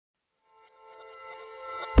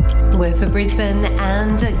We're for Brisbane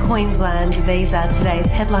and Queensland. These are today's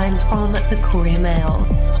headlines from the Courier Mail.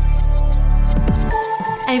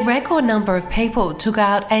 A record number of people took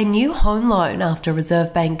out a new home loan after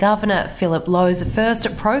Reserve Bank Governor Philip Lowe's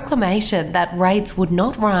first proclamation that rates would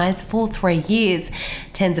not rise for 3 years.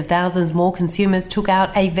 Tens of thousands more consumers took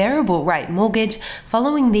out a variable rate mortgage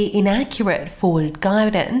following the inaccurate forward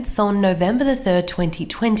guidance on November the 3rd,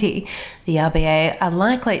 2020. The RBA are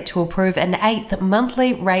likely to approve an 8th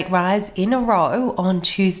monthly rate rise in a row on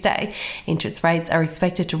Tuesday. Interest rates are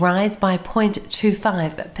expected to rise by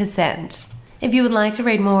 0.25%. If you would like to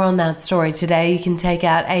read more on that story today, you can take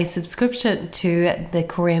out a subscription to the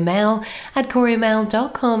Courier Mail at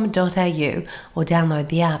couriermail.com.au or download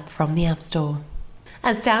the app from the App Store.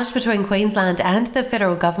 A stoush between Queensland and the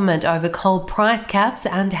federal government over coal price caps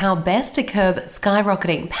and how best to curb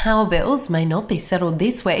skyrocketing power bills may not be settled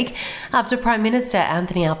this week after Prime Minister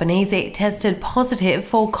Anthony Albanese tested positive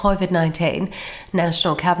for COVID-19.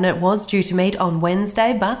 National Cabinet was due to meet on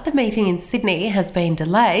Wednesday, but the meeting in Sydney has been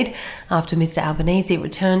delayed after Mr Albanese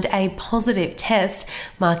returned a positive test,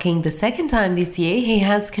 marking the second time this year he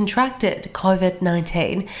has contracted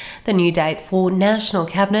COVID-19. The new date for National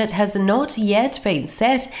Cabinet has not yet been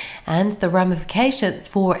set, and the ramifications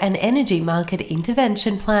for an energy market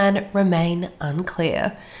intervention plan remain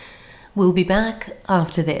unclear. We'll be back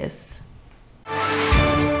after this.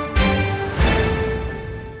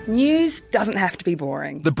 News doesn't have to be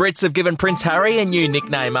boring. The Brits have given Prince Harry a new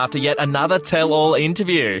nickname after yet another tell-all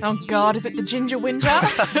interview. Oh God, is it the Ginger Whinger?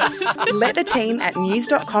 Let the team at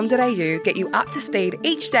news.com.au get you up to speed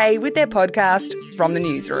each day with their podcast, From the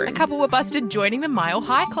Newsroom. A couple were busted joining the Mile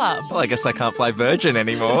High Club. Well, I guess they can't fly Virgin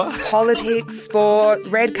anymore. Politics, sport,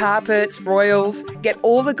 red carpets, royals. Get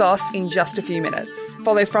all the goss in just a few minutes.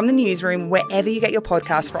 Follow From the Newsroom wherever you get your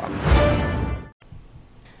podcast from.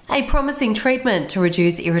 A promising treatment to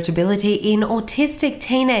reduce irritability in autistic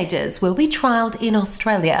teenagers will be trialled in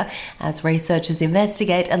Australia as researchers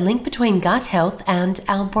investigate a link between gut health and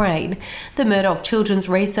our brain. The Murdoch Children's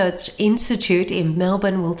Research Institute in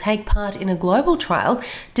Melbourne will take part in a global trial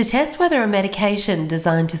to test whether a medication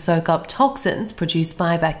designed to soak up toxins produced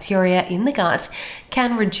by bacteria in the gut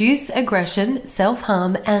can reduce aggression,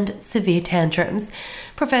 self-harm and severe tantrums.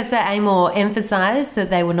 Professor Amor emphasised that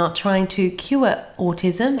they were not trying to cure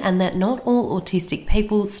autism and that not all autistic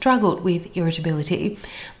people struggled with irritability.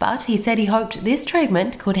 But he said he hoped this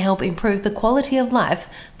treatment could help improve the quality of life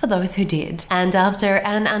for those who did. And after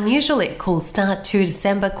an unusually cool start to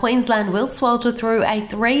December, Queensland will swelter through a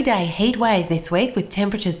 3-day heatwave this week with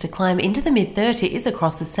temperatures to climb into the mid-30s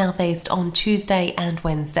across the southeast on Tuesday and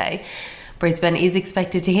Wednesday. Brisbane is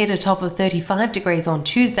expected to hit a top of 35 degrees on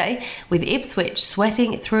Tuesday, with Ipswich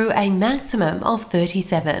sweating through a maximum of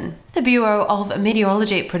 37. The Bureau of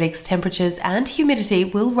Meteorology predicts temperatures and humidity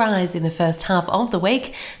will rise in the first half of the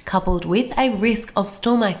week, coupled with a risk of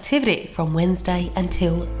storm activity from Wednesday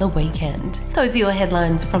until the weekend. Those are your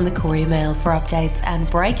headlines from the Courier Mail. For updates and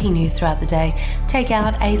breaking news throughout the day, take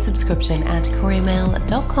out a subscription at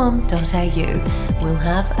couriermail.com.au. We'll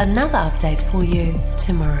have another update for you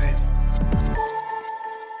tomorrow.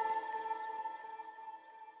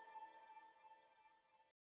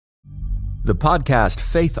 The podcast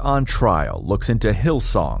Faith on Trial looks into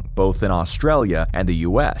Hillsong, both in Australia and the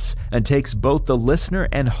US, and takes both the listener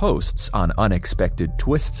and hosts on unexpected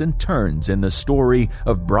twists and turns in the story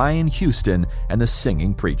of Brian Houston and the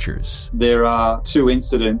Singing Preachers. There are 2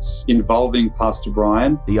 incidents involving Pastor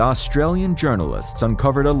Brian. The Australian journalists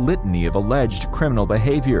uncovered a litany of alleged criminal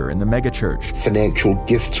behavior in the megachurch. Financial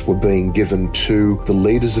gifts were being given to the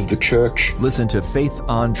leaders of the church. Listen to Faith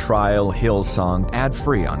on Trial Hillsong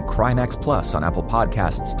ad-free on Crimex Plus on Apple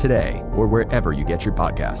Podcasts today or wherever you get your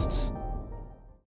podcasts.